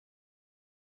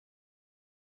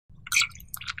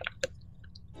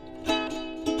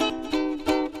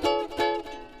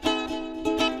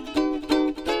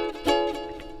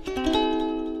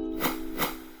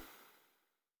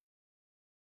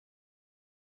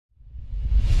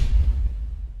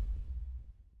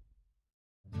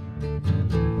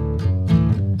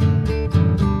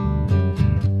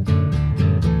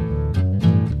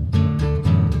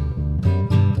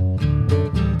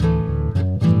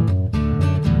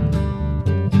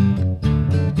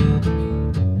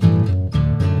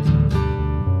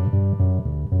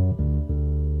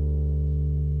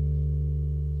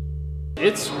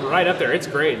right up there. It's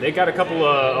great. They got a couple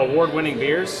of award-winning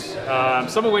beers,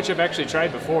 some of which I've actually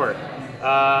tried before.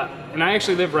 And I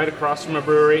actually live right across from a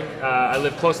brewery. I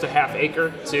live close to Half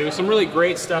Acre too. Some really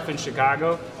great stuff in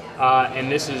Chicago. And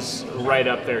this is right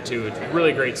up there too. It's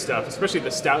really great stuff, especially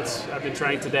the stouts I've been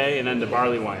trying today, and then the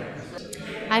barley wine.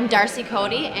 I'm Darcy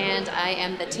Cody, and I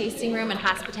am the tasting room and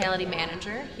hospitality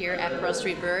manager here at Pearl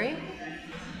Street Brewery.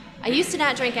 I used to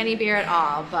not drink any beer at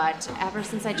all, but ever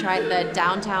since I tried the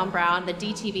Downtown Brown, the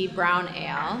DTB Brown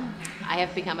Ale, I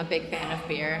have become a big fan of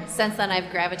beer. Since then, I've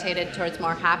gravitated towards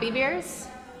more hoppy beers.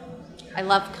 I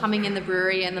love coming in the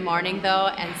brewery in the morning, though,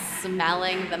 and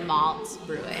smelling the malt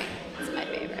brewing. It's my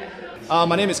favorite.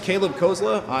 My name is Caleb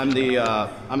Kozla. I'm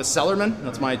a cellarman.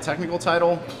 That's my technical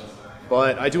title.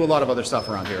 But I do a lot of other stuff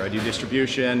around here. I do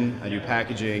distribution, I do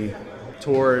packaging,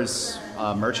 tours,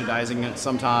 merchandising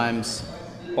sometimes,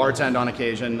 bartend on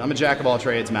occasion. I'm a jack of all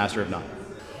trades, master of none.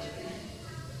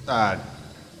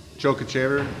 Joe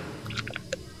Kachaver,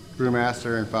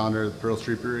 brewmaster and founder of the Pearl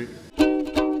Street Brewery.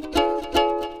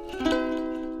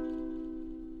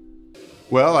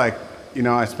 Well, I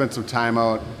spent some time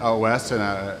out west, and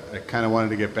I kind of wanted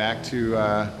to get back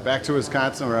to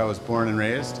Wisconsin, where I was born and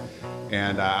raised.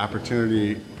 And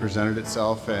opportunity presented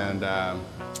itself, and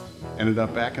ended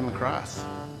up back in La Crosse.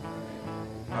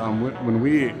 When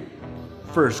we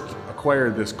first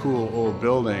acquired this cool old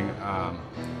building,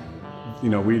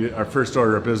 our first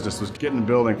order of business was getting the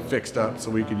building fixed up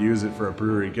so we could use it for a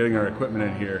brewery, getting our equipment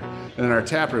in here. And then our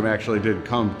tap room actually didn't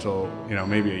come till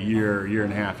maybe a year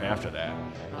and a half after that.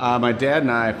 My dad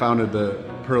and I founded the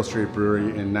Pearl Street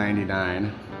Brewery in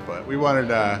 '99, but we wanted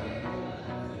to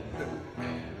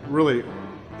really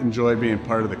enjoy being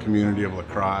part of the community of La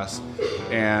Crosse.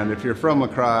 And if you're from La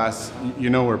Crosse, you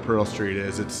know where Pearl Street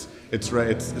is.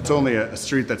 It's only a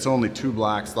street that's only 2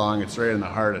 blocks long. It's right in the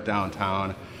heart of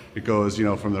downtown. It goes,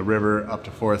 from the river up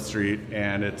to 4th Street,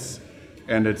 and it's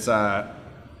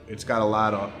got a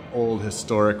lot of old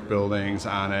historic buildings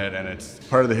on it, and it's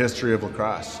part of the history of La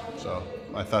Crosse. So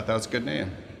I thought that was a good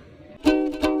name.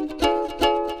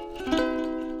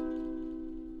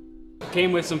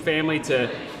 Came with some family to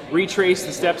retrace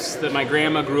the steps that my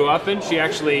grandma grew up in. She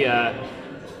actually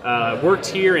worked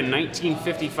here in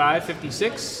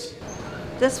 1955-56.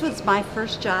 This was my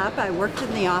first job. I worked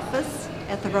in the office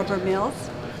at the rubber mills,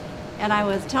 and I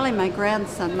was telling my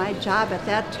grandson my job at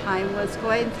that time was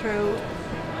going through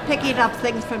picking up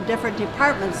things from different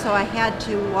departments, so I had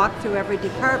to walk through every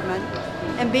department.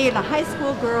 And being a high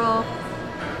school girl,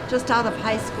 just out of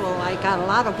high school, I got a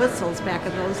lot of whistles back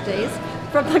in those days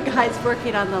from the guys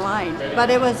working on the line. But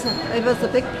it was a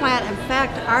big plant. In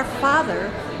fact, our father,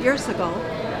 years ago,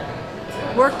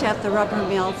 worked at the rubber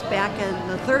mills back in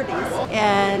the 30s,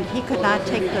 and he could not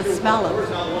take the smell of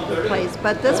the place.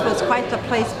 But this was quite the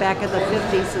place back in the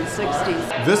 50s and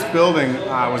 60s. This building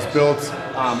was built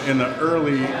in the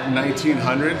early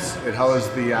 1900s. It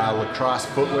housed the La Crosse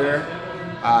Footwear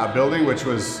building, which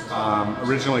was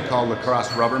originally called La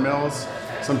Crosse Rubber Mills.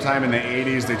 Sometime in the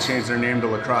 80s, they changed their name to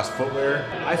La Crosse Footwear.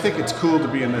 I think it's cool to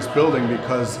be in this building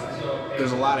because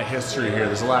there's a lot of history here.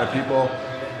 There's a lot of people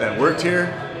that worked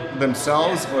here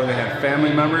themselves, or they have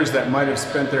family members that might have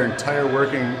spent their entire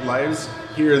working lives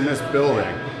here in this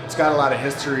building. It's got a lot of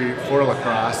history for La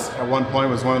Crosse. At one point,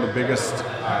 it was one of the biggest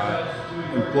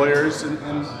employers in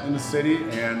the city,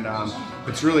 and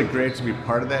it's really great to be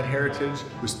part of that heritage.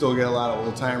 We still get a lot of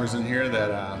old timers in here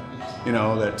that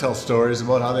that tell stories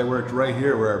about how they worked right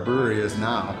here where our brewery is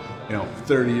now,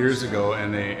 30 years ago,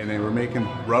 and they were making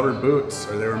rubber boots,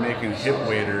 or they were making hip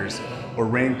waders or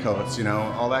raincoats,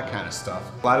 all that kind of stuff.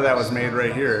 A lot of that was made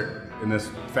right here in this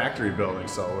factory building,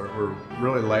 so we're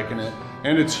really liking it.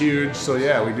 And it's huge, so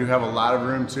yeah, we do have a lot of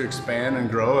room to expand and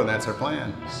grow, and that's our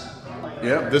plan.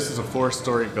 Yep, this is a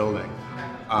 4-story building.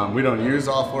 We don't use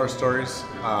all 4 stories,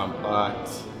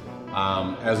 but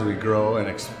as we grow and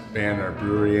expand our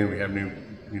brewery and we have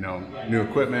new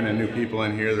equipment and new people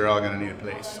in here, they're all going to need a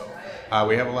place. So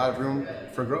we have a lot of room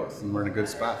for growth, and we're in a good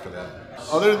spot for that.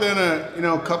 Other than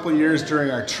a couple years during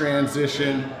our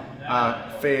transition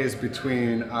phase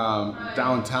between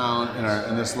downtown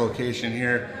and this location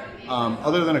here,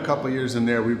 other than a couple years in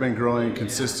there, we've been growing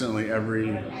consistently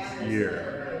every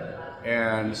year.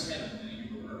 And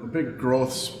a big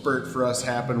growth spurt for us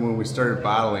happened when we started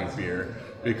bottling beer,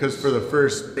 because for the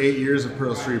first 8 years of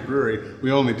Pearl Street Brewery,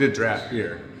 we only did draft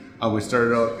beer. We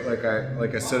started out,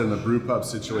 like I said, in the brew pub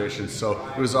situation, so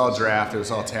it was all draft, it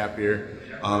was all tap beer.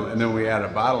 And then we had a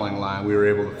bottling line. We were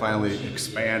able to finally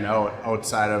expand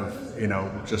outside of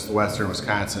just the western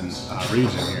Wisconsin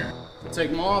region here. We'll take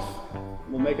them off.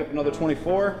 We'll make up another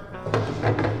 24.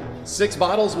 6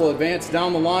 bottles will advance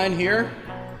down the line here.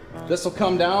 This will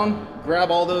come down,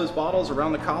 grab all those bottles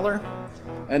around the collar,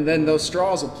 and then those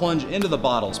straws will plunge into the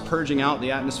bottles, purging out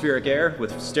the atmospheric air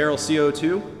with sterile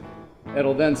CO2.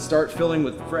 It'll then start filling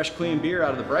with fresh, clean beer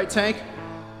out of the bright tank,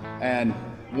 and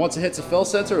once it hits a fill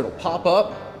sensor, it'll pop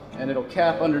up and it'll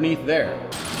cap underneath there.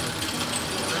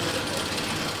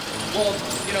 Well,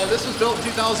 you know, this was built in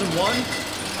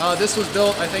 2001. This was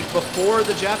built, I think, before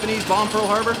the Japanese bombed Pearl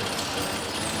Harbor.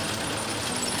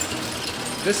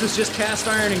 This is just cast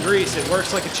iron and grease. It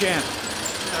works like a champ.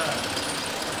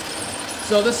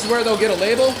 So this is where they'll get a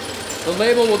label. The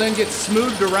label will then get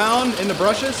smoothed around in the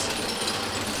brushes.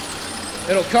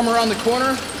 It'll come around the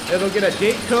corner. It'll get a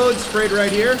date code sprayed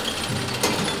right here.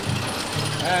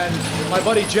 And my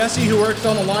buddy Jesse, who works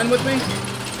on the line with me,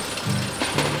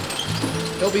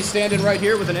 he'll be standing right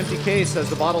here with an empty case as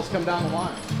the bottles come down the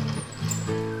line.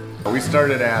 We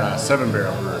started at a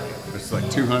 7-barrel brewery. It's like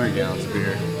 200 gallons of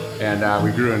beer. And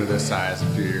we grew into this size a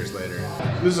few years later.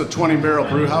 This is a 20-barrel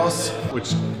brew house,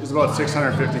 which is about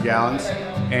 650 gallons.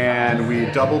 And we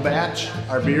double batch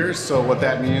our beers. So what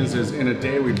that means is in a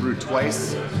day we brew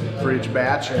twice for each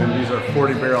batch. And these are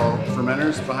 40-barrel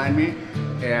fermenters behind me.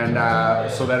 And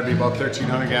so that'd be about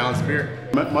 1,300 gallons of beer.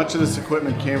 Much of this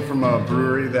equipment came from a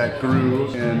brewery that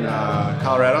grew in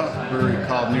Colorado, a brewery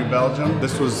called New Belgium.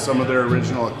 This was some of their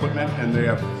original equipment, and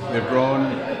they've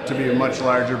grown to be a much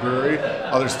larger brewery.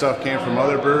 Other stuff came from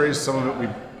other breweries. Some of it we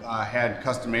had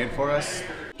custom made for us.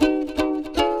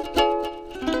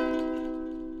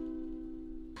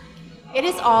 It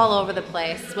is all over the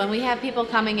place. When we have people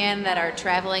coming in that are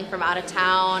traveling from out of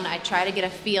town, I try to get a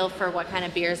feel for what kind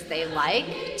of beers they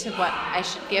like to what I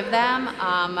should give them.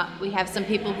 We have some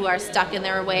people who are stuck in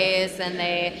their ways and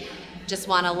they just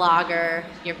want a lager,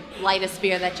 your lightest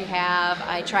beer that you have.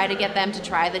 I try to get them to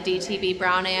try the DTB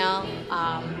Brown Ale.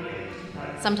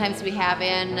 Sometimes we have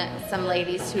in some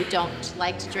ladies who don't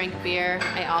like to drink beer.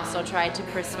 I also try to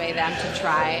persuade them to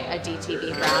try a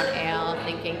DTB Brown Ale,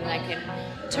 thinking I can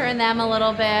turn them a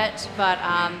little bit. But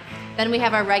then we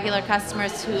have our regular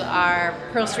customers who are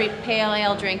Pearl Street Pale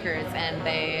Ale drinkers, and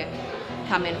they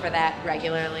come in for that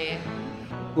regularly.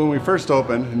 When we first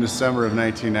opened in December of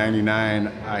 1999,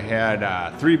 I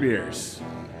had 3 beers.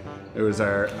 It was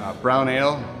our Brown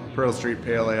Ale, Pearl Street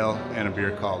Pale Ale, and a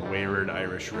beer called Wayward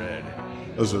Irish Red.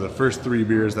 Those were the first 3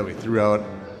 beers that we threw out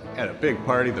at a big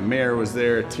party. The mayor was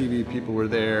there, TV people were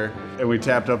there, and we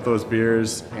tapped up those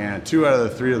beers, and 2 out of the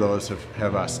 3 of those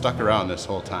have stuck around this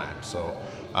whole time. So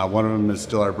one of them is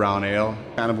still our Brown Ale,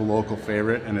 kind of a local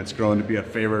favorite, and it's grown to be a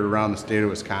favorite around the state of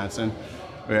Wisconsin.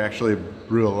 We actually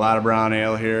brew a lot of brown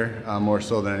ale here, more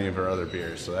so than any of our other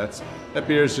beers. So that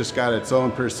beer's just got its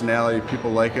own personality.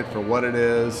 People like it for what it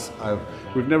is.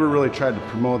 We've never really tried to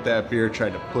promote that beer,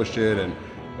 tried to push it and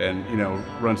you know,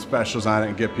 run specials on it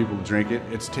and get people to drink it.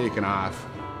 It's taken off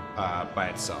by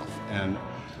itself. And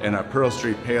our Pearl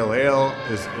Street Pale Ale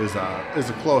is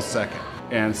a close second.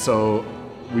 And so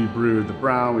we brewed the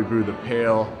brown, we brewed the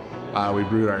pale, we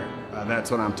brewed our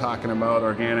that's what I'm talking about,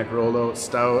 organic rolled oat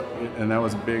stout, and that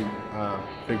was a big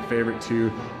favorite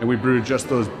too. And we brewed just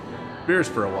those beers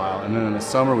for a while. And then in the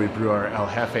summer we brew our El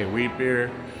Jefe wheat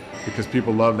beer because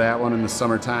people love that one in the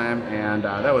summertime, and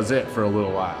that was it for a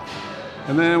little while.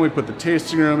 And then we put the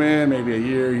tasting room in, maybe a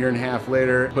year and a half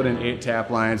later, put in 8 tap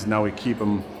lines, and now we keep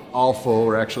them all full.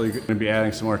 We're actually going to be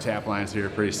adding some more tap lines here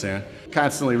pretty soon.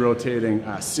 Constantly rotating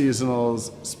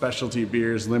seasonals, specialty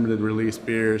beers, limited release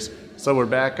beers. So we're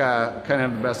back, kind of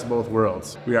have the best of both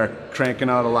worlds. We are cranking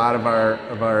out a lot of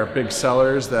our big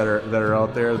sellers that are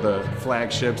out there, the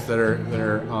flagships that are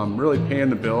really paying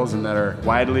the bills and that are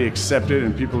widely accepted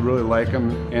and people really like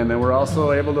them. And then we're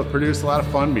also able to produce a lot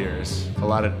of fun beers, a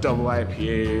lot of double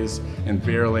IPAs and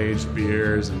barrel-aged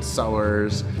beers and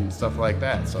sours and stuff like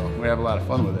that. So we have a lot of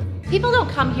fun with it. People don't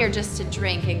come here just to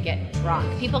drink and get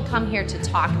drunk. People come here to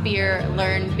talk beer,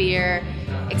 learn beer,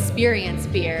 experience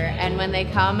beer, and when they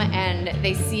come and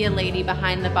they see a lady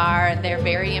behind the bar, they're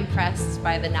very impressed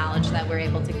by the knowledge that we're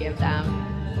able to give them.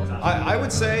 I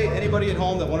would say anybody at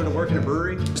home that wanted to work in a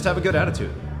brewery, just have a good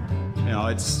attitude. You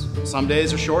know, some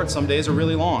days are short, some days are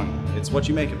really long. It's what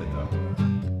you make of it though.